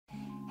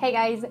Hey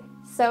guys,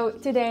 so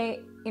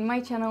today in my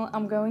channel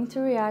I'm going to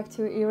react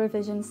to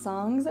Eurovision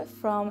songs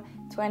from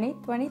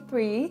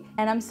 2023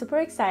 and I'm super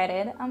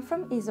excited. I'm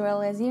from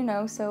Israel, as you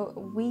know,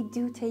 so we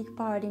do take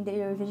part in the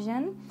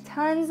Eurovision.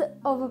 Tons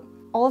of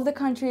all of the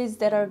countries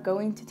that are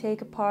going to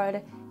take a part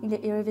in the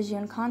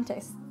Eurovision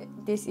contest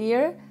this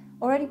year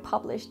already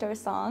published their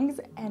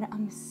songs and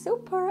I'm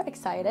super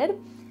excited.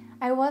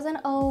 I wasn't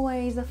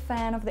always a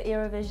fan of the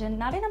Eurovision,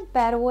 not in a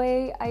bad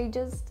way, I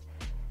just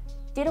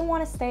didn't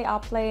want to stay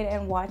up late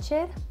and watch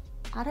it.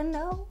 I don't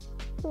know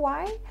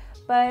why,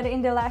 but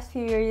in the last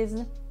few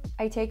years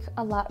I take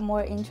a lot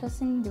more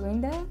interest in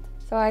doing that.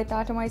 So I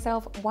thought to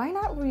myself, why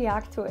not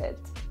react to it?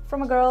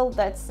 From a girl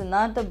that's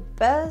not the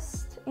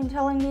best in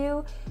telling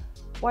you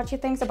what she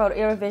thinks about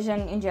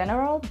Eurovision in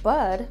general,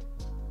 but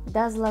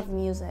does love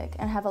music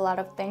and have a lot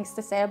of things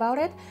to say about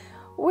it,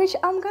 which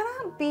I'm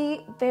gonna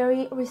be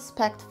very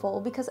respectful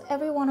because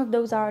every one of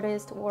those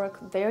artists work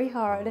very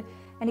hard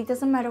and it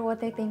doesn't matter what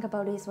they think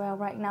about Israel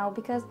right now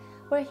because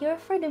we're here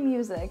for the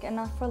music and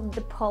not for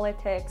the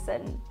politics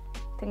and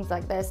things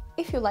like this.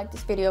 If you like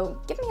this video,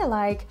 give me a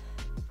like,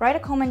 write a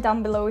comment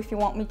down below if you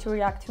want me to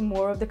react to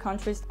more of the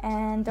countries,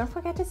 and don't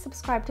forget to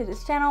subscribe to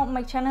this channel.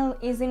 My channel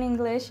is in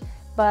English,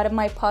 but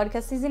my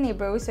podcast is in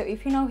Hebrew, so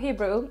if you know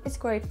Hebrew, it's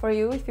great for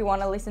you if you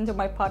want to listen to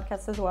my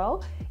podcast as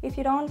well. If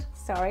you don't,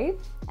 sorry.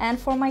 And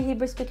for my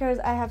Hebrew speakers,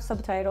 I have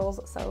subtitles,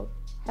 so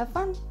have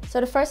fun. So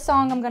the first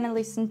song I'm gonna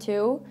listen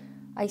to,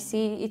 I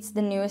see it's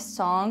the newest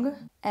song,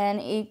 and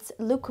it's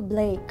Luke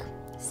Blake,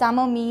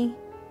 Samo mi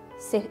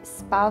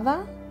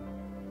spava.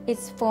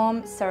 It's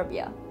from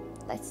Serbia.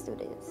 Let's do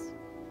this.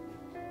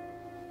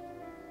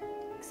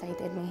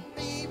 Excited me.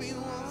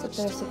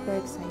 Super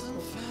excited.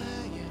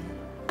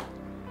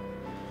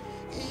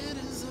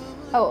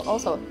 Oh,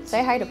 also,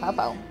 say hi to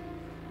Papa.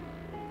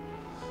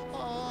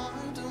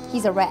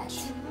 He's a rat.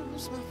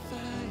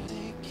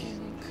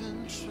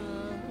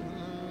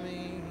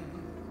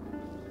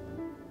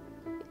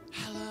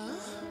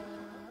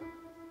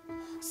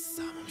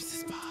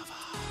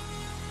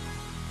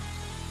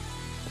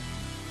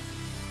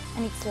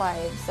 And it's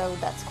live, so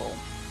that's cool.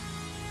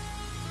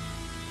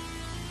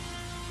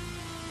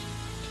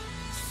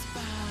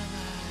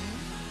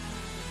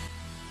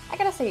 I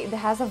gotta say, it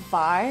has a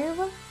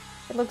vibe.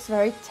 It looks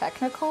very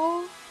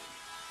technical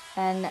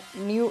and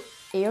new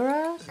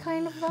era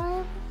kind of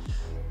vibe.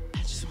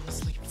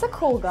 It's a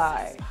cool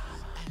guy.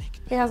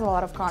 He has a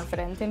lot of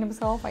confidence in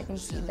himself, I can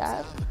see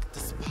that.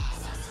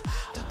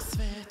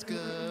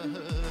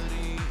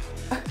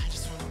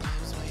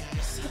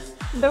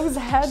 Those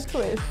head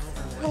twists,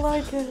 I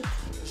like it.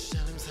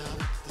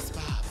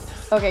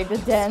 Okay, the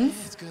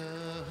dance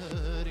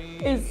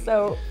is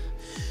so...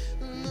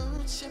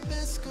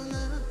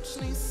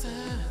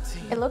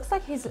 It looks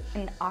like he's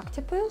an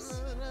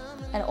octopus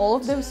and all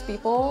of those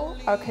people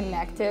are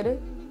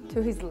connected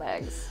to his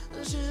legs.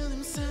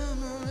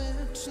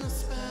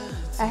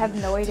 I have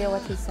no idea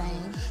what he's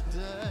saying.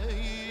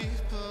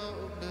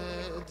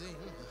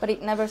 But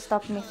it never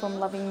stopped me from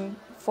loving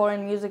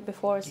foreign music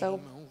before, so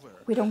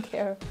we don't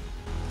care.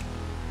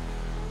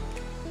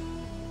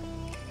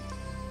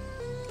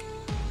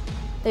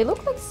 They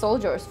look like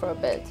soldiers for a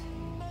bit.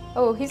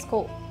 Oh, he's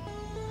cool.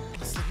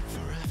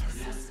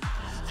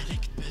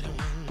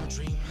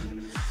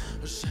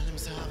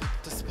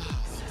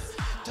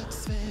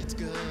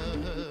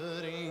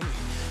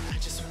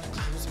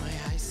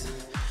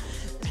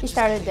 He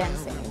started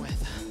dancing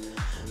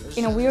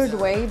in a weird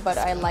way, but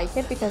I like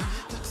it because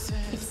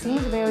it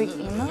seems very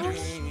emo.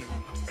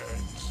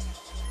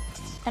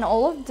 And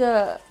all of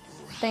the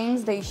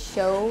things they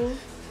show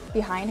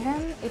behind him,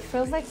 it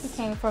feels like he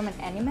came from an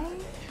anime,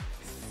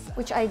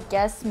 which I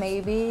guess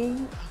maybe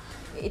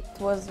it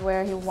was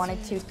where he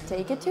wanted to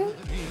take it to.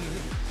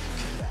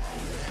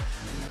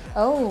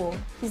 Oh,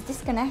 he's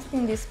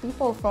disconnecting these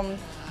people from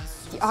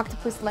the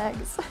octopus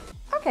legs.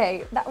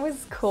 Okay, that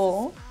was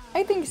cool.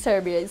 I think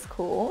Serbia is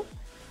cool.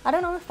 I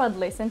don't know if I'd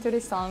listen to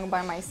this song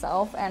by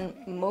myself, and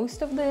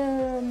most of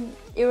the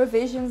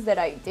Eurovisions that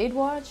I did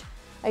watch,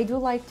 I do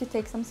like to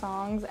take some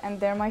songs and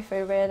they're my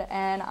favorite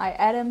and I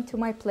add them to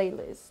my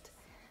playlist.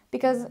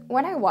 Because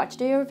when I watch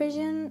the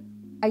Eurovision,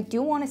 I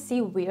do want to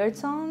see weird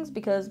songs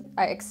because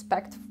I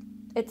expect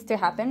it to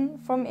happen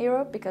from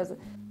Europe because,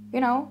 you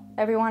know,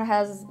 everyone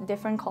has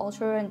different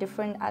culture and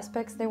different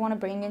aspects they want to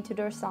bring into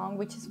their song,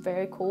 which is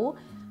very cool.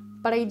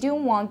 But I do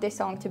want this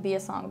song to be a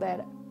song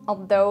that,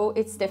 although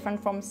it's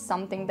different from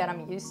something that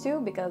I'm used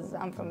to because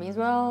I'm from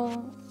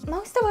Israel,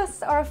 most of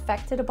us are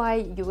affected by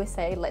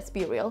USA, let's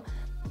be real.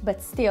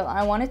 But still,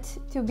 I want it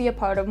to be a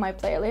part of my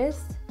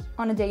playlist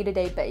on a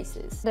day-to-day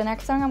basis. The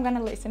next song I'm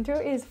gonna listen to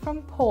is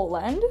from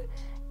Poland.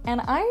 And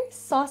I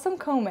saw some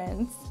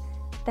comments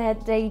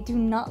that they do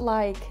not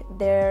like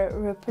their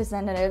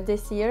representative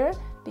this year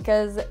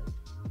because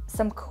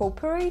some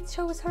copyright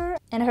shows her.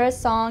 And her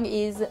song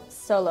is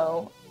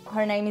solo.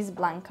 Her name is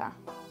Blanca.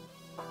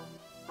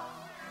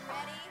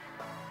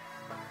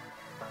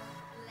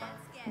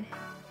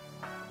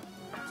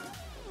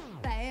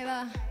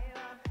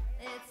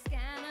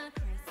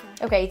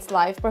 Okay, it's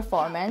live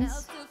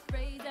performance.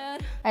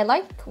 I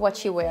like what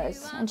she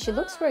wears, and she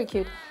looks very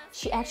cute.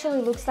 She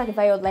actually looks like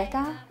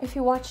Violetta, if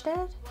you watched it,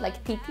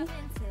 like Titi.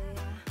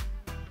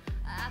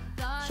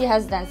 She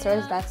has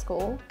dancers, that's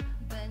cool.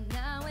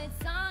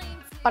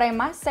 But I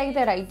must say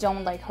that I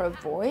don't like her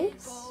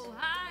voice.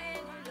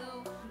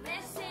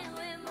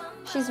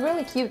 She's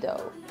really cute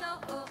though.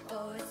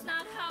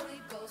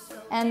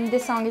 And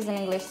this song is in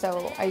English,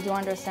 so I do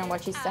understand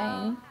what she's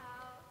saying.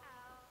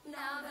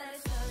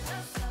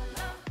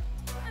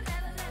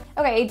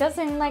 Okay, it does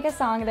seem like a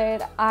song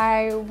that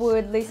I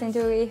would listen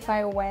to if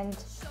I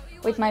went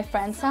with my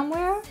friends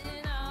somewhere,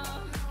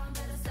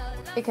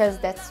 because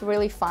that's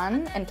really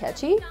fun and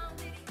catchy.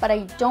 But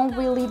I don't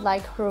really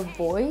like her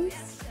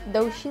voice,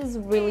 though she's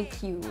really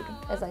cute,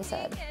 as I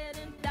said.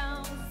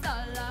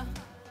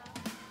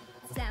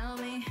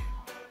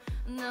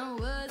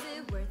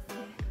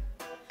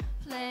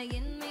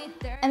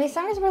 And this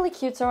song is really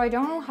cute, so I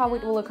don't know how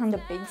it will look on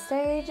the big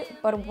stage,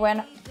 but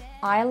when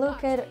I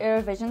look at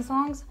Eurovision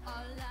songs,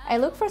 I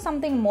look for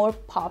something more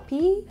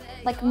poppy,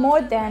 like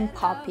more than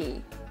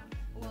poppy.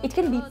 It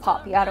can be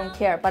poppy, I don't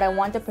care, but I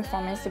want the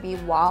performance to be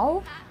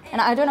wow. And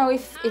I don't know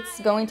if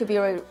it's going to be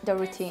the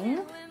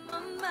routine,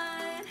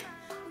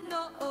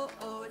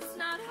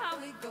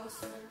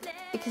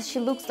 because she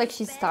looks like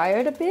she's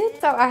tired a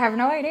bit, so I have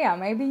no idea.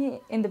 Maybe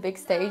in the big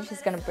stage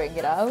she's gonna bring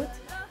it out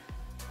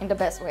in the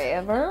best way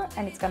ever,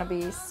 and it's gonna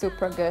be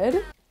super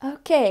good.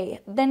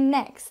 Okay, the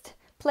next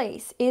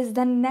place is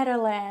the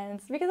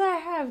Netherlands, because I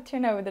have to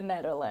know the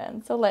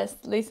Netherlands. So let's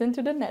listen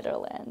to the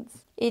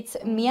Netherlands. It's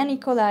Mia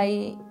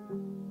Nicolai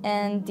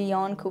and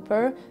Dion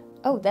Cooper.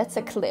 Oh, that's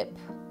a clip,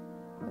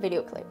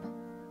 video clip.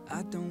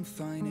 I don't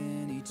find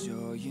any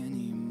joy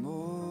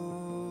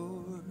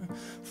anymore.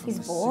 His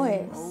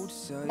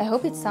voice. I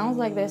hope it sounds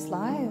like this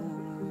live.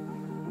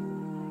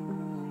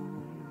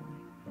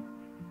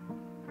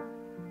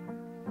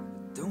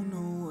 Don't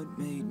know what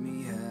made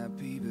me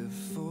happy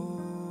before.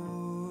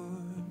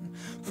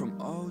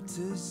 From all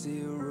to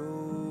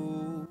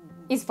zero.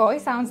 His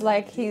voice sounds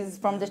like he's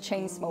from the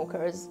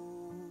Chainsmokers.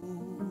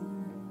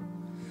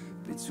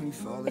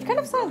 It kind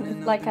of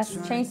sounds like a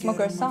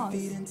Chainsmokers song.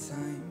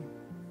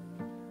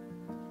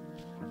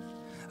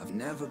 I've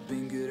never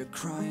been good at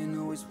crying,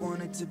 always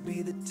wanted to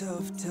be the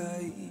tough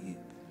type.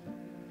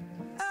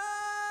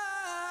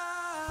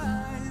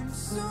 I'm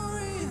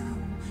sorry,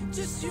 I'm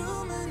just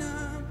human,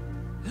 I'm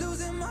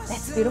losing myself.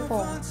 That's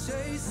beautiful.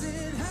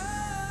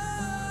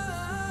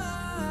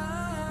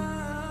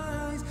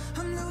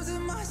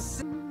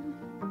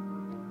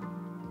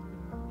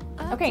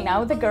 Okay,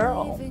 now the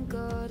girl.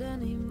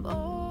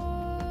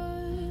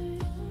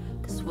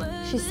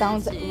 She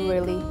sounds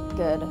really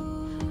good.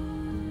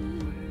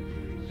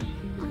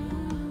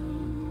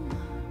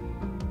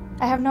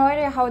 I have no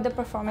idea how the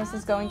performance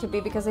is going to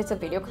be because it's a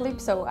video clip,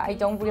 so I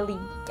don't really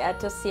get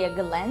to see a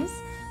glance,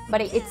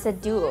 but it's a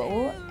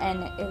duo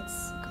and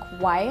it's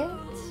quiet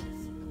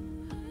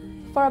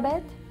for a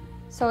bit,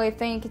 so I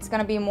think it's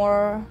gonna be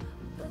more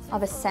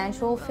of a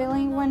sensual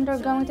feeling when they're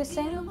going to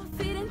sing.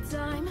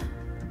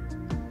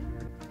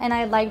 And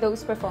I like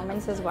those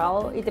performances as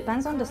well. It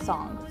depends on the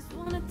song.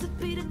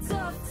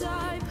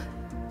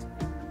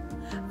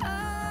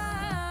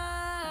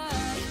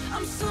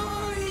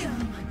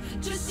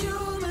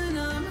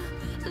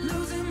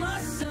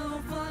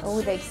 Oh,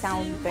 they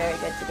sound very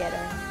good together.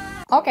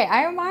 Okay,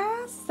 I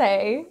must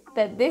say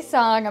that this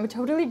song I'm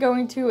totally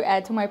going to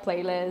add to my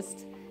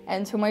playlist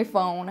and to my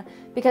phone,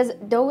 because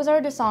those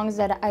are the songs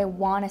that I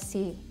want to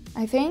see.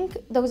 I think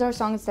those are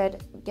songs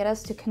that get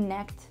us to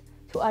connect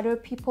to other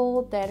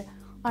people that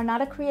are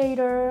not a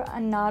creator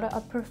and not a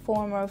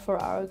performer for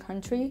our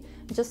country.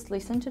 Just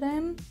listen to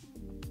them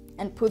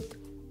and put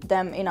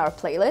them in our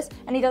playlist.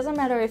 And it doesn't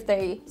matter if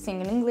they sing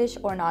in English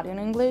or not in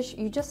English,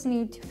 you just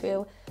need to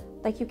feel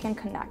like you can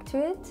connect to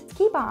it.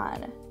 Keep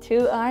on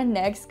to our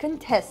next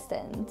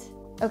contestant.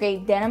 Okay,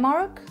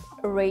 Denmark,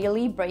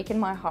 really breaking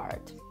my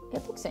heart.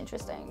 It looks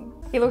interesting.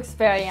 He looks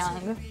very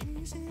young.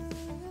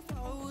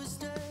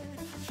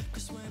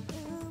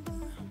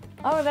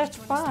 Oh, that's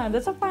fun.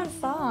 That's a fun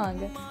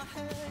song.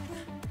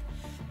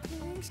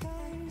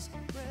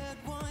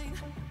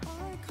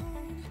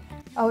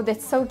 Oh,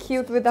 that's so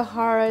cute with the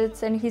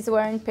hearts, and he's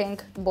wearing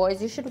pink.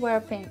 Boys, you should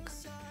wear pink.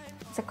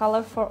 It's a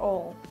color for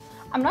all.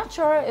 I'm not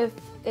sure if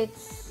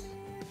it's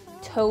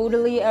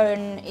totally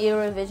an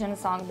Eurovision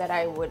song that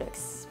I would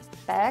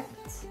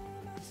expect,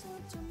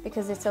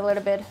 because it's a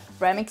little bit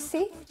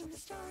remixy,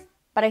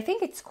 but I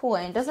think it's cool,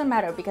 and it doesn't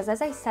matter because,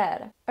 as I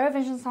said,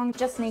 Eurovision songs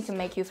just need to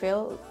make you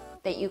feel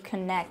that you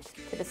connect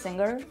to the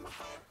singer,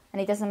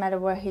 and it doesn't matter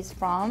where he's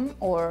from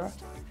or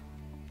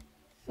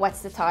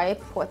what's the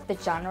type, what the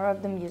genre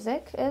of the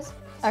music is.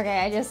 Okay,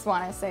 I just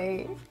want to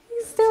say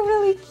he's still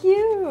really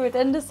cute,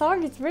 and the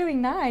song is really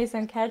nice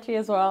and catchy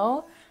as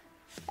well.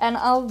 And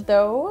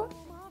although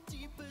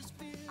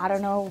I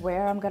don't know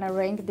where I'm gonna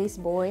rank this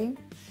boy,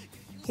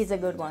 he's a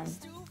good one.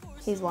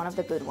 He's one of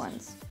the good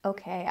ones.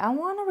 Okay, I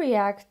want to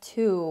react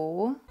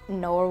to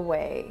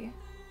Norway.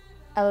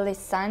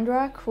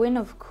 Alessandra, Queen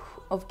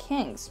of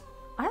Kings.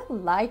 I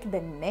like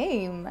the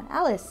name.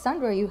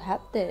 Alessandra, you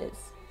have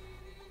this.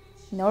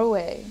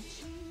 Norway.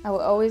 I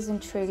was always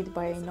intrigued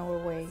by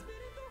Norway.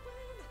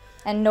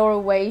 And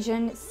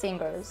Norwegian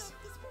singers,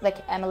 like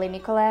Emily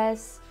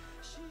Nicholas,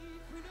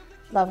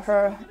 love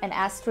her, and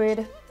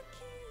Astrid,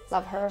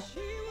 love her.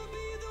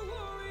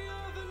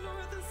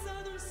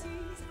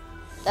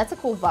 That's a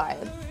cool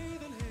vibe.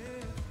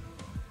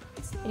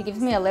 It gives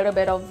me a little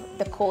bit of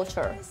the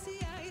culture.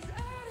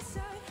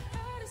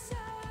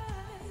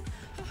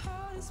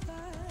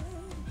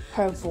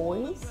 Her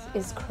voice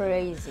is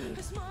crazy.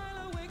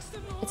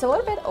 It's a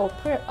little bit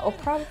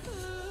opera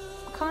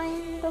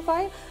kind of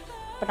vibe,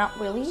 but not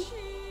really.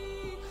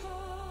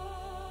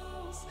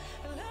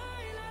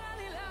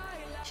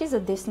 She's a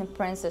Disney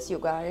princess, you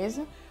guys.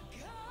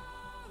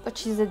 But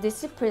she's a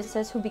Disney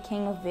princess who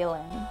became a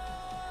villain.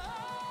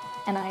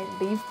 And I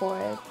live for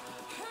it.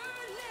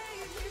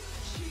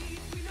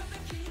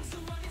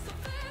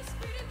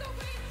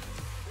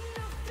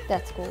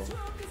 That's cool.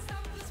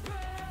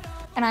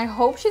 And I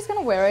hope she's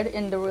gonna wear it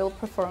in the real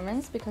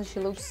performance because she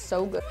looks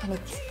so good and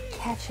it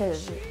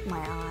catches my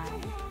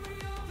eye.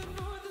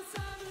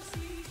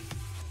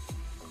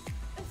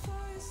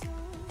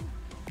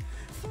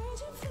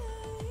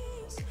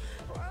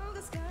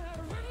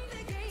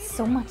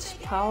 So much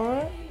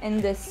power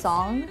in this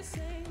song,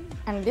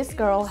 and this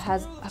girl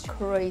has a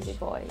crazy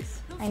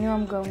voice. I knew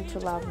I'm going to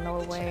love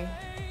Norway.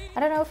 I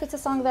don't know if it's a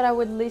song that I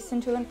would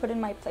listen to and put in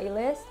my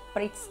playlist,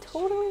 but it's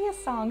totally a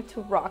song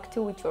to rock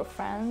to with your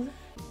friends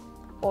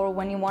or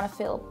when you want to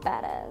feel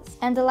badass.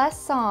 And the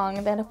last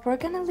song that we're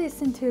gonna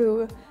listen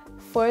to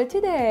for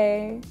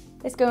today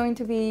is going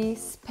to be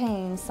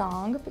Spain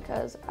song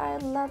because I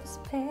love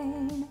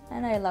Spain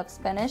and I love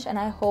Spanish and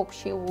I hope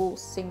she will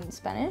sing in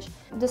Spanish.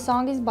 The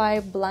song is by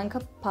Blanca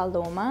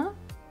Paloma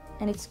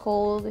and it's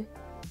called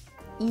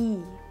E.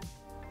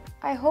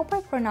 I hope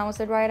I pronounced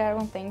it right, I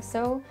don't think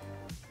so,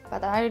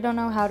 but I don't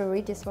know how to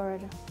read this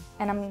word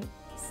and I'm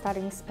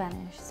studying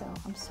Spanish, so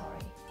I'm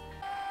sorry.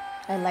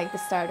 I like the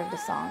start of the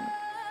song.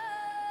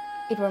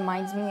 It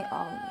reminds me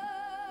of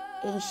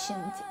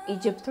ancient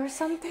Egypt or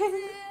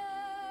something.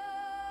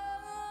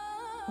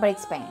 But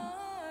it's Spain.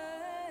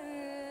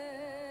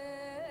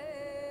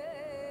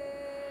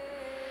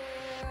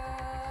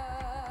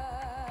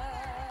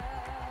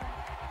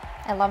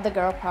 I love the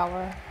girl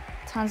power.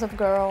 Tons of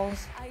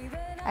girls.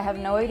 I have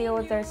no idea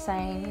what they're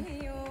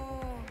saying,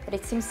 but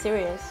it seems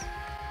serious.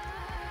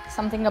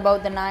 Something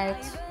about the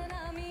night.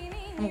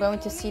 I'm going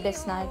to see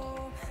this night.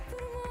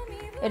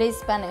 It is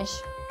Spanish.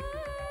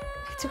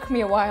 It took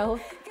me a while.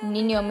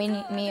 Niño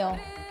mío.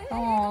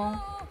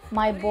 Oh,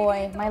 my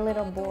boy, my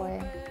little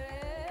boy.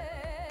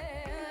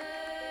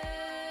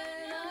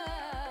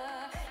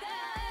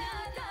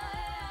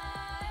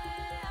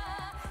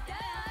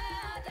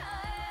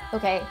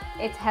 Okay,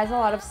 it has a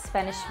lot of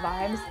Spanish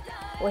vibes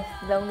with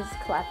those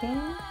clapping.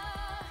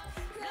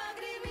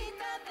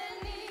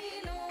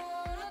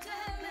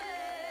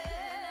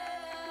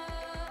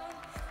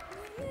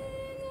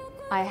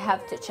 I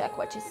have to check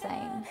what she's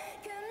saying.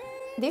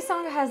 This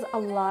song has a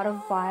lot of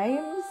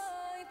vibes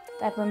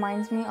that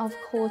reminds me of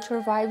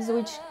culture vibes,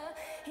 which,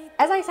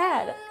 as I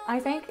said, I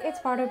think it's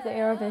part of the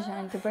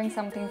Eurovision to bring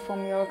something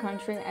from your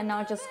country and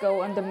not just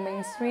go on the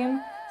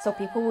mainstream so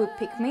people will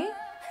pick me.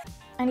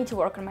 I need to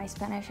work on my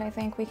Spanish. I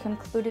think we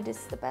concluded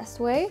this the best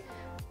way.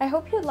 I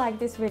hope you liked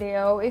this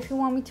video. If you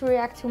want me to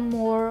react to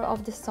more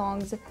of the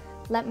songs,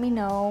 let me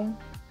know.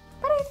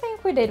 But I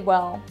think we did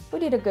well. We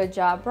did a good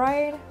job,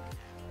 right?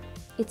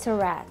 It's a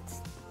rat.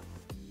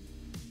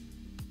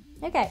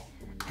 Okay,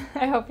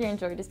 I hope you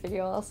enjoyed this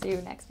video. I'll see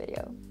you next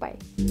video. Bye.